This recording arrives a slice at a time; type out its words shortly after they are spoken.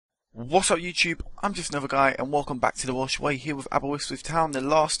What's up YouTube, I'm just another guy and welcome back to the Welsh Way here with Aberystwyth Town. The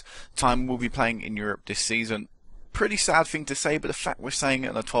last time we'll be playing in Europe this season. Pretty sad thing to say, but the fact we're saying it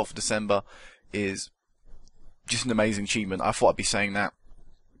on the 12th of December is just an amazing achievement. I thought I'd be saying that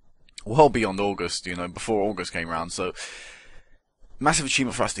well beyond August, before August came around. So, massive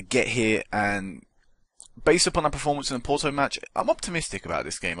achievement for us to get here, and based upon our performance in the Porto match, I'm optimistic about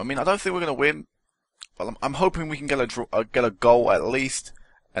this game. I mean, I don't think we're going to win, but I'm hoping we can get a goal at least.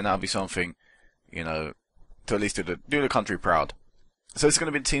 And that'll be something, to at least do the country proud. So it's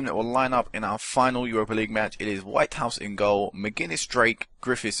going to be the team that will line up in our final Europa League match. It is Whitehouse in goal, McGuinness, Drake,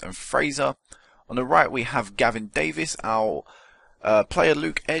 Griffiths and Fraser. On the right we have Gavin Davis. Our player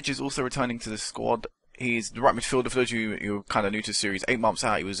Luke Edge is also returning to the squad. He's the right midfielder. For those of you who are kind of new to the series, 8 months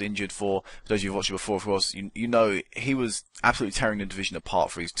out, he was injured for those of you who've watched it before, of course, you know he was absolutely tearing the division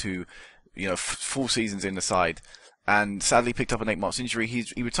apart for his two, full seasons in the side. And sadly picked up an 8 months injury.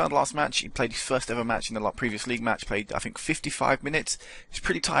 He returned last match. He played his first ever match in the previous league match. Played, I think, 55 minutes. He's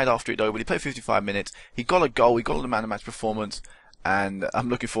pretty tired after it though, but he played 55 minutes. He got a goal. He got a man of the match performance. And I'm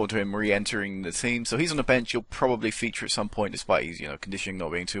looking forward to him re-entering the team. So he's on the bench. He'll probably feature at some point, despite his, conditioning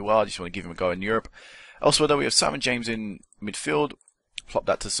not being too well. I just want to give him a go in Europe. Elsewhere though, we have Simon James in midfield. Plop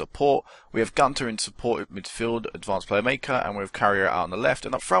that to support. We have Gunter in support at midfield, advanced player maker, and we have Carrier out on the left.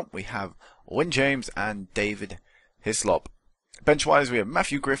 And up front, we have Wyn James and David Hislop. Bench-wise, we have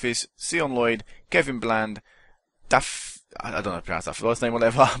Matthew Griffiths, Sion Lloyd, Kevin Bland, I don't know how to pronounce that first name,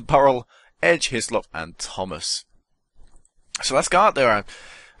 whatever, Burrell, Edge, Hislop, and Thomas. So let's go out there.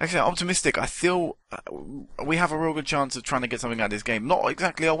 Actually, I'm optimistic. I feel we have a real good chance of trying to get something out of this game. Not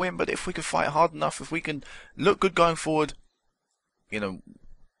exactly a win, but if we can fight hard enough, if we can look good going forward,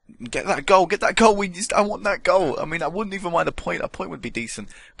 get that goal. I want that goal. I mean, I wouldn't even mind a point. A point would be decent,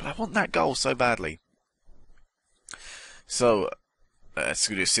 but I want that goal so badly. So, let's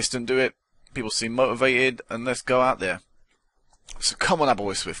do the assistant do it. People seem motivated, and let's go out there. So come on,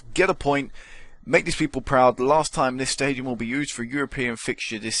 Aberystwyth, get a point, make these people proud. The last time this stadium will be used for a European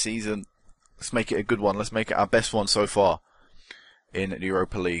fixture this season. Let's make it a good one. Let's make it our best one so far in the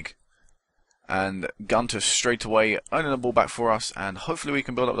Europa League. And Gunter straight away owning the ball back for us, and hopefully we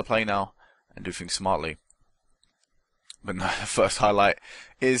can build up the play now and do things smartly. But no, the first highlight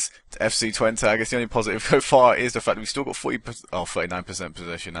is FC Twente. I guess the only positive so far is the fact that we've still got 39%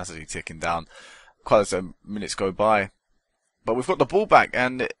 possession. That's actually ticking down. Quite as minutes go by. But we've got the ball back,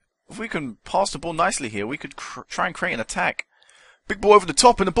 and if we can pass the ball nicely here, we could try and create an attack. Big ball over the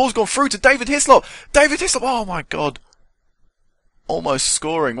top, and the ball's gone through to David Hislop. David Hislop, oh my god. Almost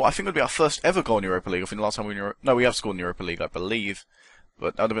scoring what I think would be our first ever goal in Europa League. I think the last time we were in Europa... No, we have scored in Europa League, I believe.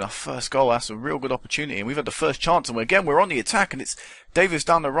 But that would have been our first goal. That's a real good opportunity. And we've had the first chance. And we're on the attack. And it's Davis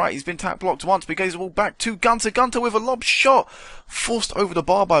down the right. He's been tap blocked once. But he gives the ball back to Gunter. Gunter with a lob shot. Forced over the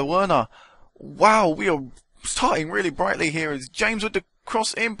bar by Werner. Wow, we are starting really brightly here. It's James with the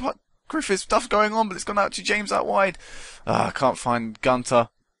cross input. Griffiths, stuff going on. But it's gone out to James out wide. I can't find Gunter.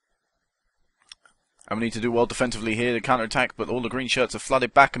 And we need to do well defensively here to counter-attack, but all the green shirts are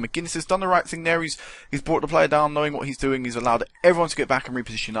flooded back, and McGuinness has done the right thing there. He's brought the player down, knowing what he's doing. He's allowed everyone to get back and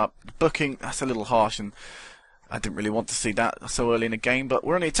reposition up. The booking, that's a little harsh, and I didn't really want to see that so early in the game, but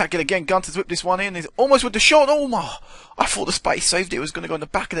we're on the attack again. Gunter's whipped this one in. He's almost with the shot. Oh my! I thought the space saved it. It was going to go in the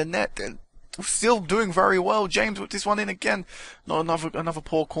back of the net. They're still doing very well. James whipped this one in again. Not another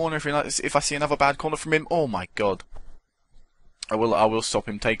poor corner. If I see another bad corner from him, oh my god. I will stop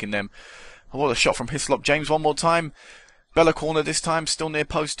him taking them. Oh, what a shot from Hislop. James one more time. Bella corner this time. Still near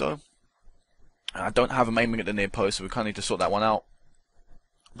post though. I don't have him aiming at the near post, so we kind of need to sort that one out.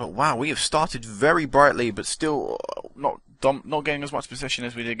 But wow, we have started very brightly, but still not getting as much possession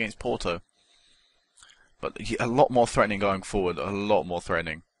as we did against Porto. But a lot more threatening going forward. A lot more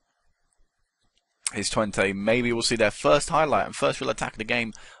threatening. Here's Twente. Maybe we'll see their first highlight and first real attack of the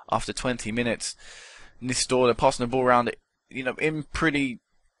game after 20 minutes. Nistor, they're passing the ball around, in pretty...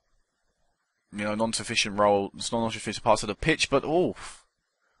 non-sufficient role. It's not non-sufficient parts of the pitch, but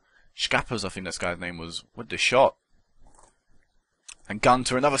Scappas, I think this guy's name was, with the shot. And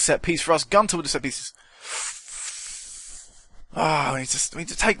Gunter, another set piece for us. Gunter with the set pieces. We need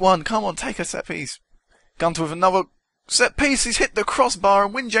to take one. Come on, take a set piece. Gunter with another set piece. He's hit the crossbar,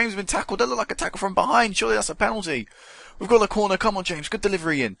 and Wyn James has been tackled. That looked like a tackle from behind. Surely that's a penalty. We've got the corner. Come on, James. Good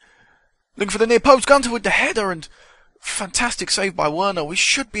delivery in. Looking for the near post. Gunter with the header, and fantastic save by Werner. We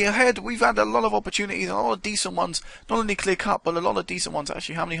should be ahead. We've had a lot of opportunities, a lot of decent ones. Not only clear cut, but a lot of decent ones.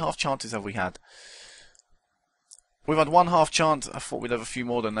 Actually, how many half chances have we had? We've had one half chance. I thought we'd have a few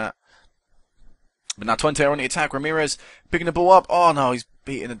more than that. But now Twente are on the attack. Ramirez picking the ball up. Oh no, he's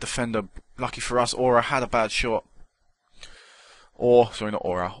beating a defender. Lucky for us, Aura had a bad shot. Sorry, not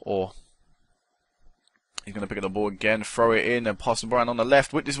Aura. Or. He's going to pick up the ball again, throw it in, and pass the ball on the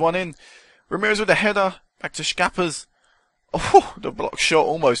left. Whip this one in. Ramirez with the header. Back to Scappers. Oh, the block shot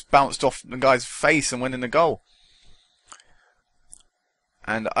almost bounced off the guy's face and went in the goal.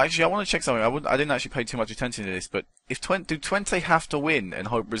 And actually, I want to check something. I didn't actually pay too much attention to this, but do Twente have to win and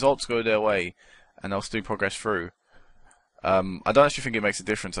hope results go their way, and they'll still progress through? I don't actually think it makes a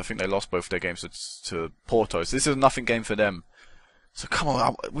difference. I think they lost both their games to Porto, so this is a nothing game for them. So come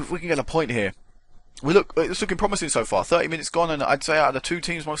on, we can get a point here. It's looking promising so far. 30 minutes gone, and I'd say out of the two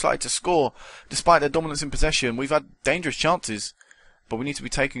teams most likely to score, despite their dominance in possession, we've had dangerous chances, but we need to be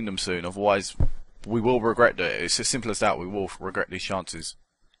taking them soon. Otherwise, we will regret it. It's as simple as that. We will regret these chances.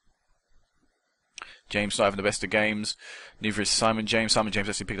 James not having the best of games. Neither is Simon James. Simon James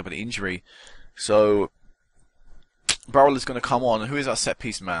actually picked up an injury. So, Burrell is going to come on. Who is our set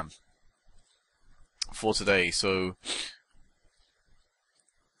piece man for today? So,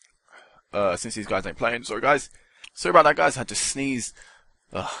 since these guys ain't playing, sorry guys. Sorry about that, guys. I had to sneeze.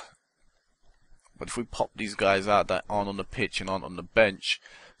 But if we pop these guys out that aren't on the pitch and aren't on the bench,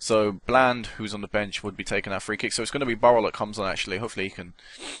 so Bland, who's on the bench, would be taking our free kick. So it's going to be Burrell that comes on. Actually, hopefully he can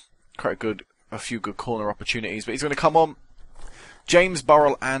create a few good corner opportunities. But he's going to come on. James,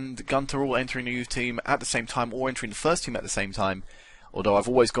 Burrell, and Gunter all entering the youth team at the same time, or entering the first team at the same time. Although I've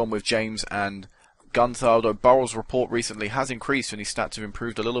always gone with James and Gunter, although Burrell's report recently has increased and his stats have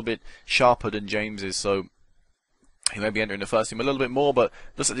improved a little bit sharper than James's, so he may be entering the first team a little bit more, but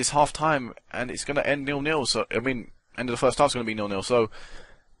looks at this half time and it's going to end 0-0, so I mean, end of the first half is going to be 0-0, so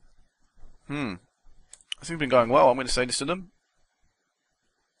I think it's been going well. I'm going to say this to them.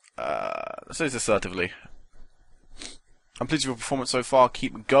 Let's say this assertively. I'm pleased with your performance so far.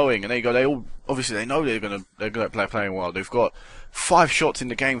 Keep going. And there you go. They all obviously they know they're gonna play playing well. They've got 5 shots in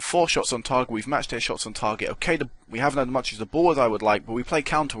the game, 4 shots on target. We've matched their shots on target. Okay, we haven't had much as the ball as I would like, but we play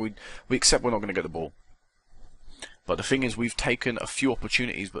counter. We accept we're not going to get the ball. But the thing is, we've taken a few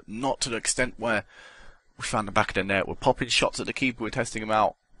opportunities, but not to the extent where we found the back of the net. We're popping shots at the keeper. We're testing him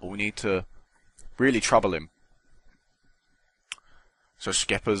out, but we need to really trouble him. So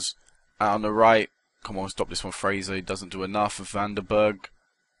Skeppers out on the right. Come on, stop this one, Fraser. He doesn't do enough. Vandenberg.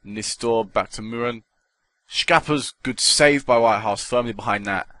 Nistor back to Muren. Scappers, good save by Whitehouse, firmly behind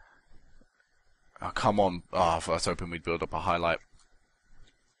that. Oh, come on. Oh, I was hoping we'd build up a highlight.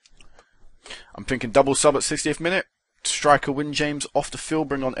 I'm thinking double sub at 60th minute. Striker win James off the field,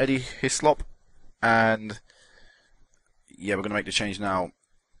 bring on Eddie Hislop. And yeah, we're going to make the change now.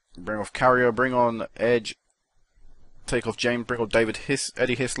 Bring off Carrier, bring on Edge. Take off James, bring on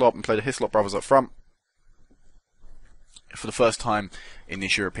Eddie Hislop, and play the Hislop brothers up front. For the first time in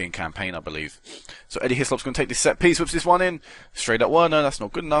this European campaign, I believe. So Eddie Hislop's going to take this set piece, whips this one in. Straight at Werner, that's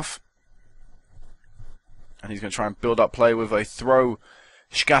not good enough. And he's going to try and build up play with a throw.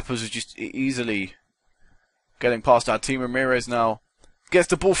 Scappers is just easily getting past our team. Ramirez now gets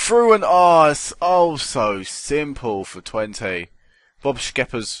the ball through, and it's oh so simple for Twente. Bob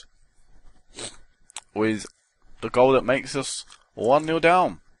Scappers with the goal that makes us 1-0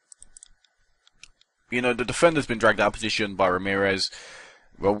 down. You know, the defender's been dragged out of position by Ramirez.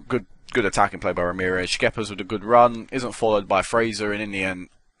 Well, good attacking play by Ramirez. Skeppers with a good run, isn't followed by Fraser, and in the end,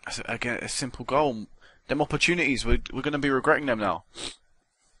 again, a simple goal. Them opportunities, we're going to be regretting them now.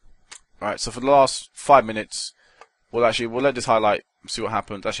 Right, so for the last 5 minutes, we'll let this highlight, see what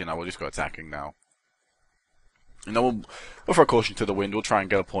happens. Actually, no, we'll just go attacking now. And then we'll throw caution to the wind. We'll try and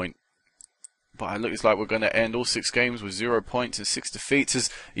get a point. But it looks like we're going to end all 6 games with 0 points and 6 defeats.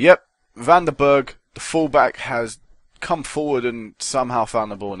 Yep, Vandenberg, the fullback, has come forward and somehow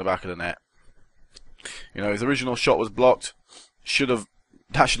found the ball in the back of the net. You know, his original shot was blocked.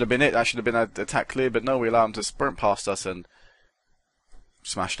 That should have been it. That should have been an attack clear. But no, we allowed him to sprint past us and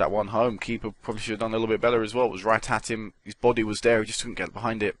smash that one home. Keeper probably should have done a little bit better as well. It was right at him. His body was there. He just couldn't get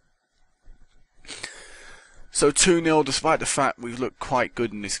behind it. So 2-0, despite the fact we've looked quite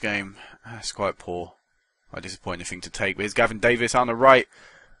good in this game. That's quite poor. Quite a disappointing thing to take. But here's Gavin Davis on the right.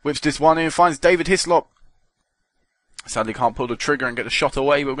 Whips this one in, finds David Hislop. Sadly can't pull the trigger and get the shot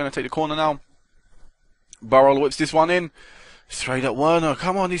away, but we're going to take the corner now. Burrell whips this one in. Straight at Werner.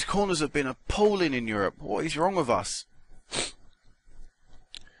 Come on, these corners have been appalling in Europe. What is wrong with us?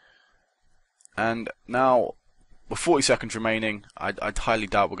 And now, with 40 seconds remaining, I highly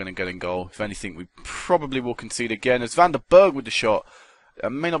doubt we're going to get in goal. If anything, we probably will concede again. As Vandenberg with the shot. It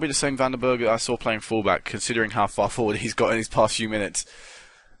may not be the same Vandenberg that I saw playing fullback, considering how far forward he's got in his past few minutes.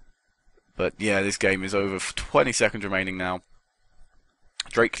 But yeah, this game is over. 20 seconds remaining now.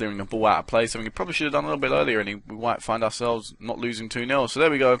 Drake clearing the ball out of play, something he probably should have done a little bit earlier, and we might find ourselves not losing 2-0. So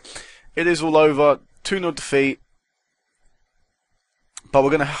there we go. It is all over. 2-0 defeat. But we're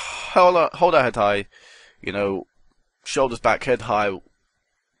going to hold our head high, you know, shoulders back, head high.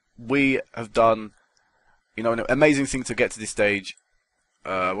 We have done, you know, an amazing thing to get to this stage.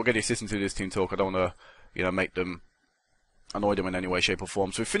 We're going to assist to this team talk. I don't want to, you know, make them annoy them in any way, shape or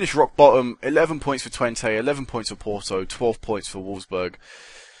form. So we finished rock bottom, 11 points for Twente, 11 points for Porto, 12 points for Wolfsburg.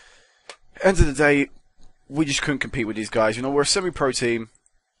 End of the day, we just couldn't compete with these guys. You know, we're a semi-pro team,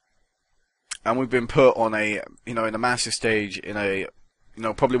 and we've been put on a, you know, in a massive stage, in a, you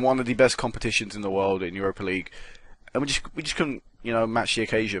know, probably one of the best competitions in the world in Europa League, and we just couldn't, you know, match the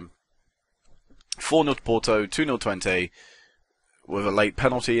occasion. 4-0 to Porto, 2-0 Twente, with a late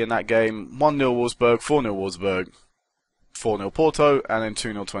penalty in that game. 1-0 Wolfsburg, 4-0 Wolfsburg, 4-0 Porto, and then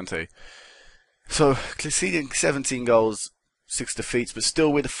 2-0 Twente. So, conceding 17 goals, 6 defeats, but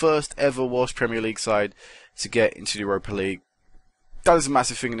still we're the first ever Welsh Premier League side to get into the Europa League. That is a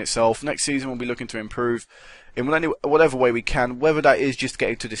massive thing in itself. Next season we'll be looking to improve in whatever way we can, whether that is just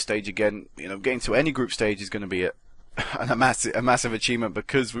getting to this stage again. You know, getting to any group stage is going to be a massive achievement,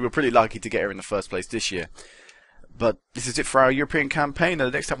 because we were pretty lucky to get here in the first place this year. But this is it for our European campaign, and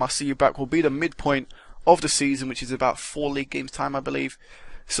the next time I see you back will be the midpoint of the season, which is about 4 league games time, I believe.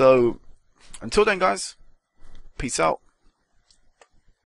 So, until then guys, peace out.